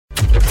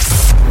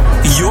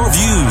Your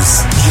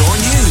views, your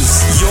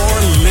news,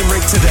 your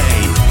Limerick Today.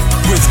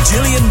 With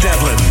Gillian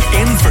Devlin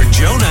in for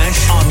Joe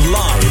Nash on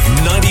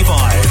Live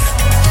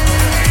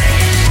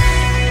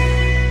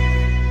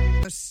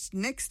 95. But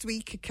next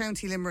week,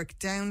 County Limerick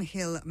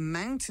downhill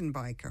mountain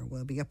biker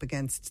will be up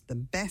against the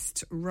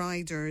best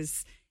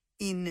riders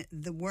in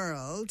the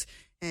world,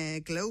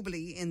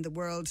 globally in the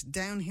World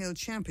Downhill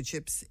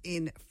Championships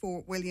in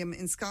Fort William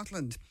in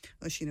Scotland.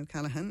 Oisin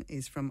O'Callaghan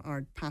is from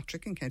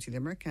Ardpatrick in County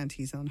Limerick, and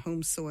he's on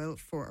home soil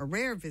for a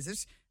rare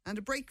visit and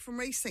a break from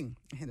racing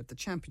ahead of the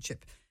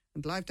championship.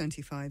 And Live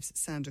 95's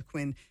Sandra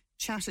Quinn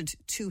chatted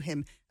to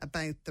him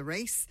about the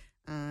race,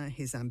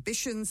 his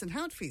ambitions and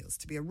how it feels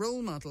to be a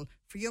role model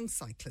for young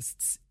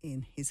cyclists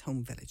in his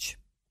home village.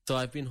 So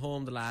I've been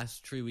home the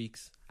last 3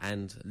 weeks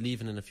and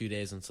leaving in a few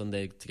days on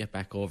Sunday to get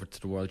back over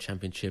to the World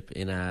Championship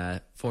in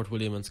Fort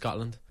William in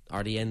Scotland,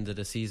 or the end of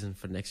the season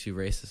for the next few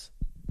races.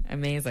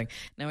 Amazing.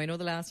 Now, I know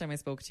the last time I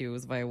spoke to you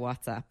was via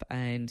WhatsApp,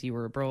 and you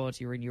were abroad,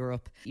 you were in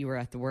Europe, you were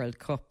at the World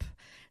Cup.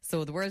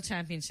 So the World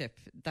Championship,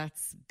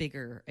 that's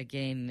bigger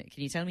again.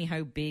 Can you tell me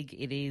how big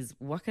it is?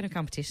 What kind of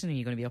competition are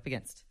you going to be up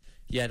against?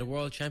 Yeah, the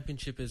World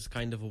Championship is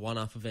kind of a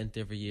one-off event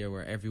every year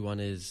where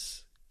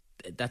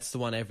that's the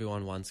one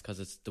everyone wants, because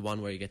it's the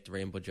one where you get the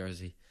rainbow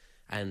jersey.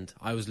 And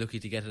I was lucky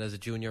to get it as a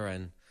junior,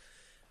 and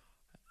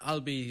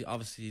I'll be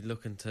obviously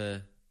looking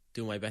to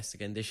do my best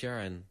again this year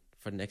and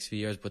for the next few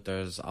years. But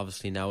there's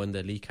obviously now in the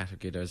elite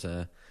category, there's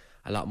a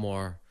lot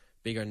more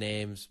bigger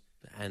names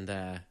and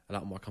a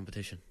lot more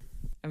competition.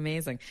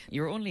 Amazing.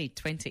 You're only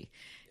 20.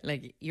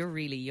 Like, you're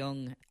really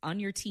young. On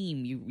your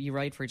team, you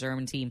ride for a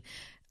German team.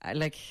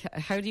 Like,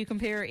 how do you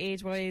compare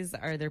age-wise?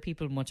 Are there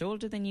people much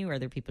older than you? Are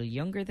there people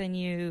younger than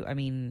you? I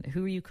mean,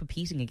 who are you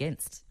competing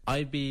against?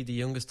 I'd be the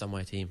youngest on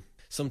my team.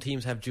 Some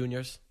teams have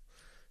juniors.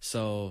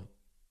 So,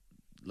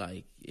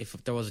 like, if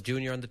there was a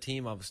junior on the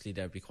team, obviously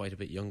they'd be quite a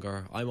bit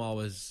younger. I'm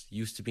always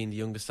used to being the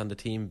youngest on the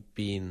team.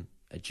 Being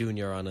a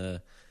junior on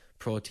a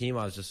pro team,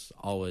 I was just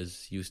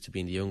always used to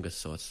being the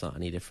youngest, so it's not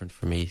any different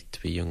for me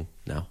to be young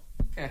now.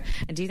 Okay.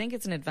 And do you think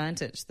it's an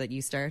advantage that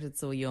you started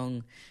so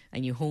young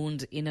and you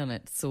honed in on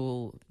it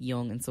so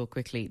young and so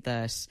quickly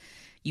that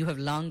you have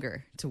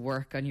longer to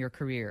work on your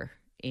career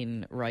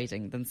in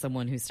riding than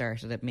someone who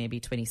started at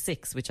maybe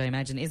 26, which I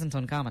imagine isn't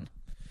uncommon?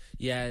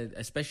 Yeah,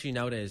 especially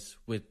nowadays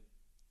with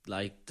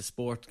like the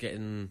sport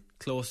getting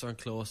closer and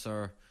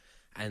closer,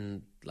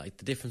 and like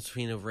the difference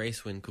between a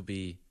race win could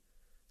be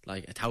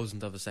like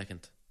 1,000th of a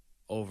second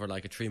over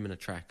like a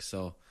 3-minute track.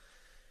 So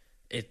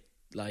it,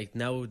 like,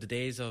 now the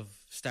days of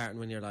starting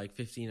when you're like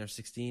 15 or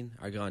 16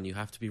 are gone. You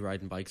have to be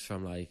riding bikes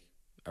from like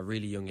a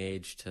really young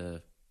age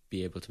to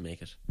be able to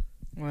make it.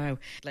 Wow.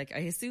 Like, I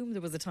assume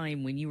there was a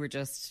time when you were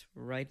just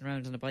riding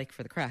around on a bike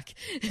for the crack.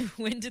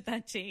 When did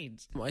that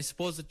change? I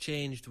suppose it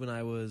changed when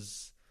I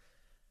was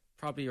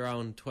probably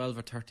around 12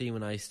 or 13,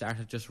 when I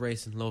started just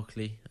racing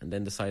locally and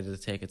then decided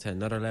to take it to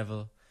another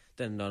level,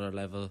 then another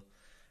level.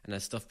 And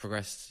as stuff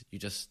progressed, you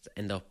just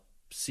end up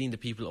seeing the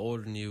people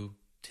older than you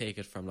take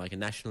it from like a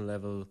national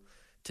level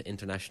to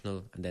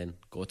international and then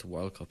go to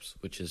World Cups,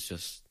 which is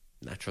just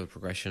natural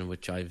progression,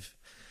 which I've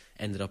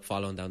ended up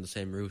following down the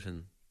same route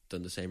and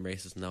done the same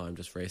races. Now I'm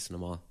just racing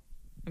them all.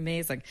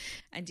 Amazing.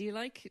 And do you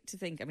like to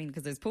think, I mean,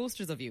 because there's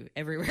posters of you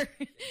everywhere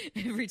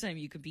every time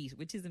you compete,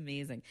 which is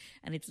amazing.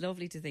 And it's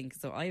lovely to think,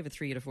 so I have a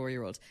 3 and a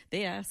 4-year-old,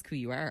 they ask who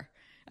you are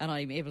and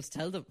I'm able to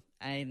tell them.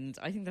 And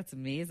I think that's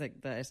amazing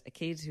that a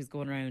kid who's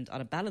going around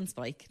on a balance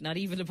bike, not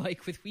even a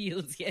bike with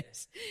wheels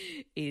yet,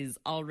 is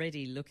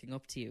already looking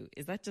up to you.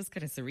 Is that just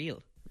kind of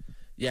surreal?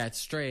 Yeah, it's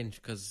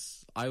strange,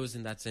 because I was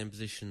in that same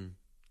position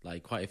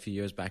like quite a few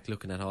years back,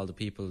 looking at all the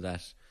people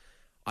that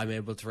I'm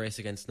able to race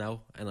against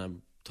now, and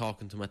I'm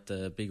talking to them at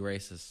the big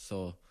races.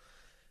 So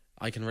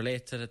I can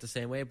relate to it the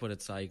same way, but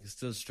it's like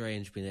still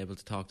strange being able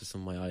to talk to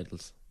some of my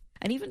idols.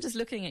 And even just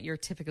looking at your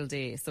typical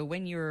day, so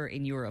when you're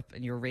in Europe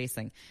and you're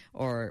racing,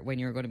 or when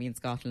you're going to be in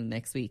Scotland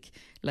next week,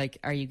 like,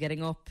 are you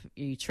getting up,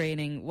 are you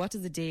training? What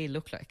does a day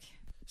look like?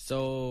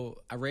 So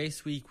a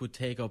race week would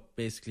take up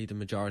basically the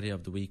majority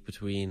of the week.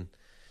 Between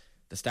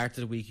the start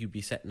of the week, you'd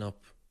be setting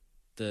up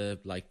the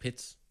like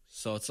pits.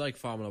 So it's like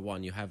Formula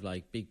 1, you have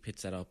like big pit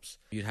setups,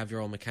 you'd have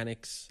your own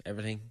mechanics,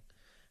 everything.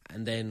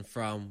 And then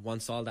from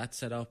once all that's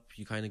set up,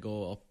 you kind of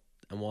go up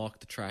and walk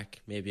the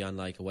track, maybe on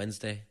like a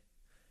Wednesday,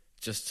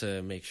 just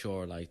to make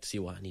sure, like, to see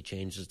what any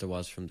changes there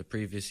was from the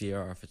previous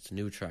year, or if it's a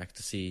new track,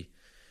 to see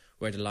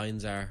where the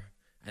lines are.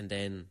 And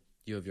then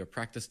you have your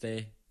practice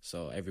day,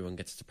 so everyone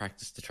gets to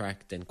practice the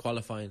track, then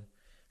qualifying,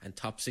 and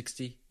top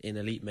 60 in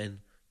elite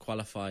men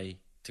qualify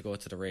to go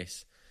to the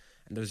race.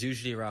 And there's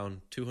usually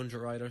around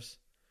 200 riders.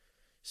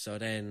 So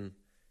then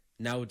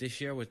now this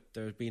year, with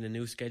there being a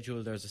new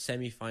schedule, there's a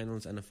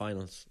semi-finals and a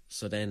finals.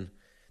 So then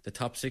the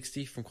top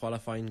 60 from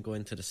qualifying go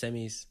into the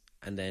semis,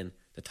 and then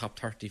the top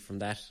 30 from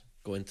that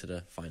go into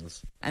the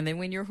finals. And then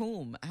when you're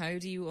home, how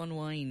do you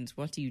unwind?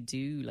 What do you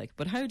do?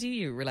 But how do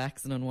you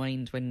relax and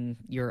unwind when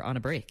you're on a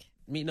break?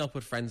 Meeting up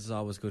with friends is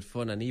always good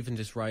fun, and even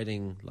just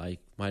riding like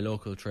my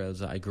local trails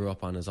that I grew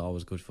up on is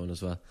always good fun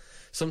as well.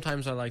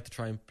 Sometimes I like to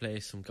try and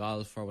play some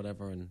golf or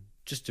whatever and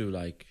just do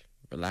like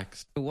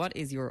relax. What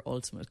is your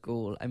ultimate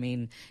goal? I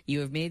mean, you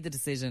have made the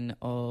decision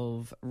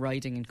of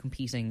riding and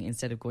competing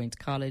instead of going to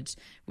college,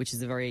 which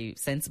is a very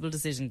sensible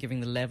decision given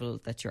the level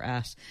that you're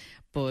at.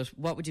 But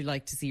what would you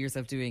like to see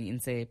yourself doing in,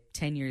 say,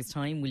 10 years'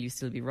 time? Will you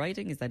still be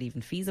riding? Is that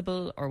even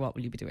feasible? Or what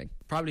will you be doing?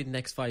 Probably the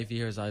next 5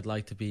 years, I'd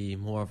like to be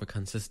more of a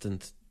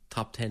consistent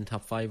top 10,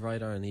 top 5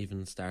 rider, and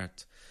even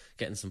start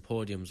getting some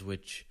podiums,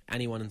 which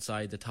anyone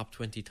inside the top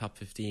 20, top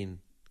 15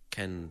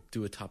 can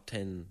do a top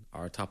 10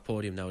 or a top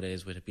podium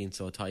nowadays with it being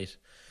so tight.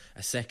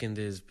 A second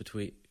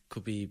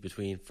could be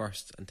between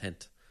first and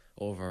 10th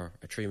over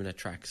a 3-minute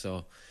track.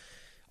 So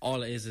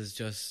all it is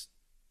just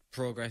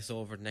progress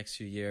over the next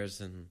few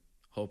years and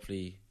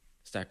hopefully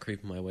start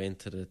creeping my way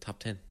into the top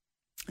 10.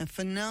 A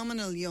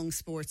phenomenal young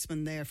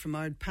sportsman there from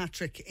Ard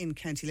Patrick in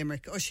County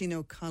Limerick. Oisin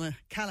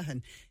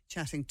O'Callaghan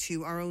chatting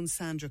to our own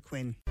Sandra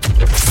Quinn.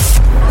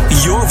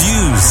 Your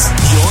views,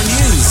 your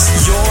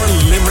news, your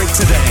Limerick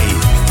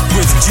Today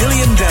with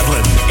Gillian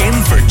Devlin in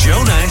for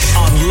Joe Nash